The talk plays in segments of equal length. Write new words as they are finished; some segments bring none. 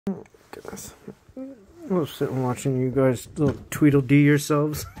Goodness. I was sitting watching you guys little Tweedledee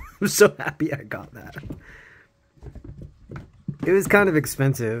yourselves. I'm so happy I got that. It was kind of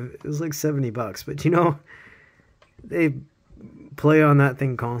expensive. It was like 70 bucks, but you know, they play on that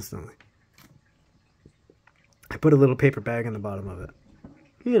thing constantly. I put a little paper bag in the bottom of it.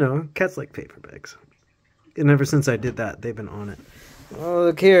 You know, cats like paper bags. And ever since I did that, they've been on it. Oh,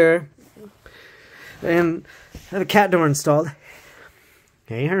 look here. And I have a cat door installed.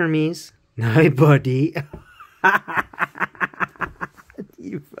 Hey, Hermes. Hi, buddy.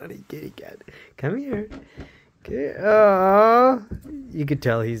 You funny kitty cat. Come here. Okay. Oh, you could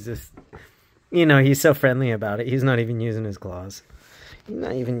tell he's just, you know, he's so friendly about it. He's not even using his claws. You're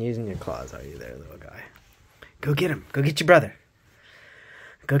not even using your claws, are you there, little guy? Go get him. Go get your brother.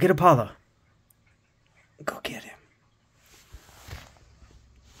 Go get Apollo. Go get him.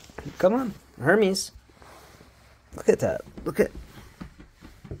 Come on, Hermes. Look at that. Look at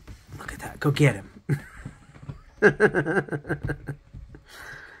that. Go get him.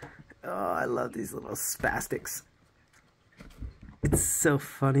 Oh, I love these little spastics. It's so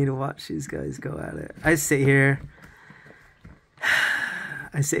funny to watch these guys go at it. I sit here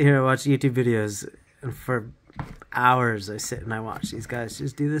and watch YouTube videos, and for hours I sit and I watch these guys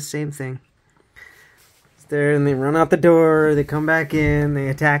just do the same thing. It's there and they run out the door, they come back in, they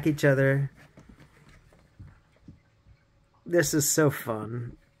attack each other. This is so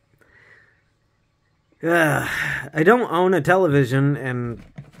fun. I don't own a television, and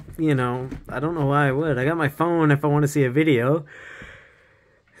you know, I don't know why I would. I got my phone if I want to see a video.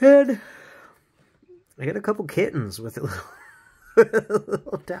 And I got a couple kittens with a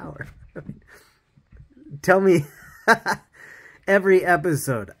little tower. Tell me, every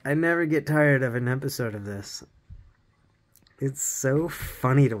episode, I never get tired of an episode of this. It's so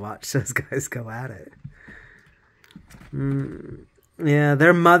funny to watch those guys go at it. Yeah,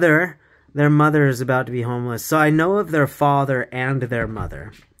 their mother is about to be homeless. So I know of their father and their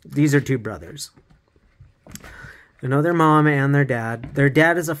mother. These are two brothers. I know their mom and their dad. Their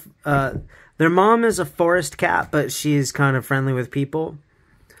dad is their mom is a forest cat, but she's kind of friendly with people.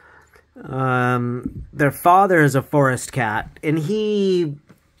 Their father is a forest cat, and he'll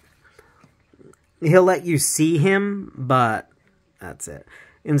let you see him, but that's it.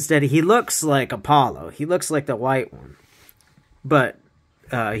 Instead, he looks like Apollo. He looks like the white one, but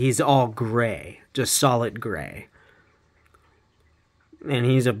he's all gray, just solid gray. And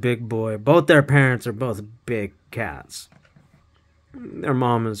he's a big boy. Both their parents are both big cats. Their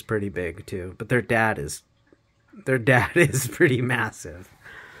mom is pretty big too, but their dad is pretty massive.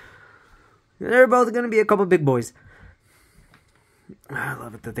 They're both going to be a couple big boys. I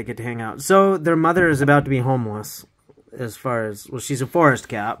love it that they get to hang out. So their mother is about to be homeless, as far as, well, she's a forest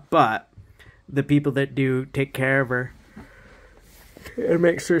cat, but the people that do take care of her and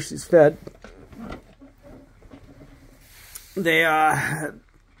make sure she's fed, they,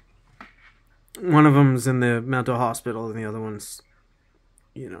 one of them's in the mental hospital and the other one's,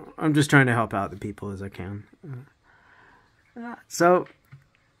 you know, I'm just trying to help out the people as I can. So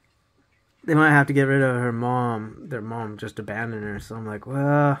they might have to get rid of her mom. Their mom just abandoned her. So I'm like,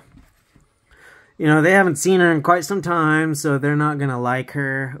 well, you know, they haven't seen her in quite some time, so they're not going to like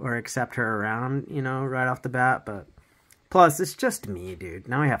her or accept her around, you know, right off the bat. But plus, it's just me, dude.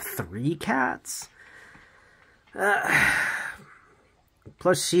 Now I have 3 cats.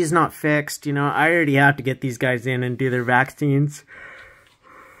 Plus, she's not fixed, you know. I already have to get these guys in and do their vaccines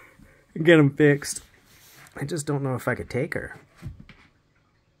and get them fixed. I just don't know if I could take her.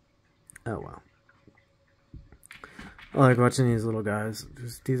 Oh, well. I like watching these little guys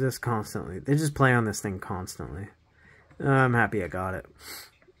just do this constantly. They just play on this thing constantly. I'm happy I got it.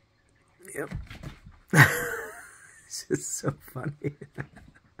 Yep. It's just so funny.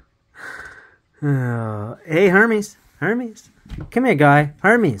 Oh, hey, Hermes. Hermes. Come here, guy.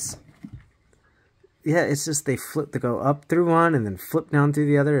 Hermes. Yeah, it's just they go up through one and then flip down through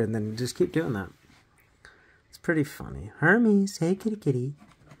the other and then just keep doing that. It's pretty funny. Hermes. Hey, kitty kitty.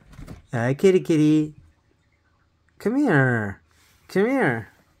 Hi, kitty kitty. Come here. Come here.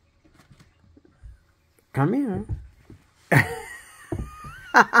 Come here.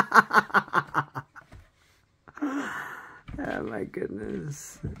 Oh my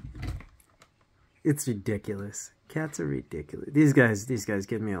goodness. It's ridiculous. Cats are ridiculous. These guys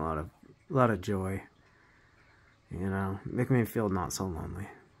give me a lot of joy. You know, make me feel not so lonely.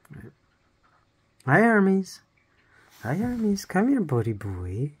 Right? Hi, Hermes. Hi, Hermes. Come here, buddy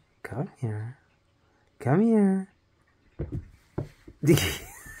boy. Come here. Come here.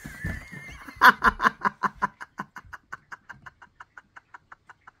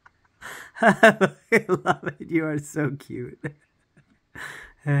 I love it. You are so cute.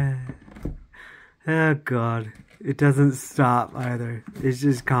 Oh God, it doesn't stop either. It's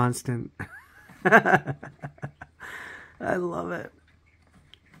just constant. I love it.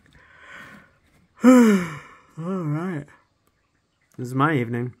 All right. This is my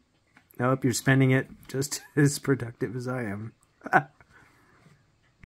evening. I hope you're spending it just as productive as I am.